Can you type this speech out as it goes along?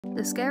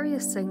The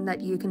scariest thing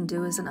that you can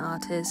do as an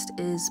artist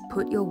is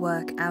put your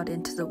work out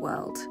into the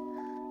world,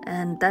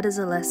 and that is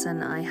a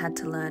lesson I had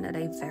to learn at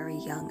a very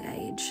young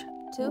age.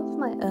 Two of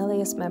my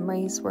earliest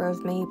memories were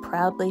of me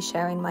proudly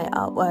sharing my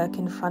artwork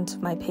in front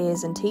of my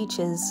peers and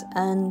teachers,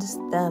 and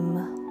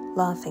them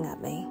laughing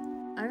at me.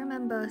 I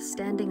remember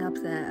standing up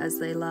there as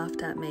they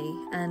laughed at me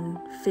and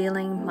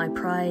feeling my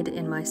pride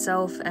in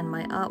myself and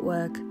my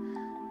artwork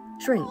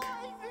shrink.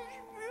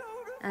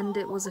 And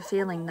it was a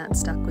feeling that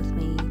stuck with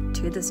me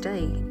to this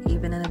day,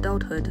 even in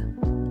adulthood.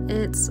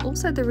 It's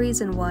also the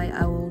reason why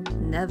I will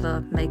never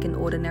make an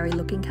ordinary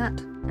looking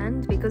cat.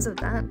 And because of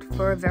that,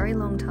 for a very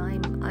long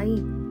time, I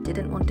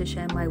didn't want to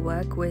share my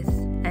work with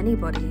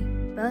anybody.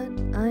 But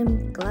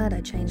I'm glad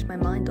I changed my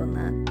mind on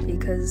that,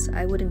 because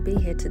I wouldn't be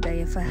here today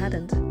if I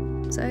hadn't.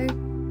 So,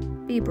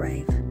 be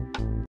brave.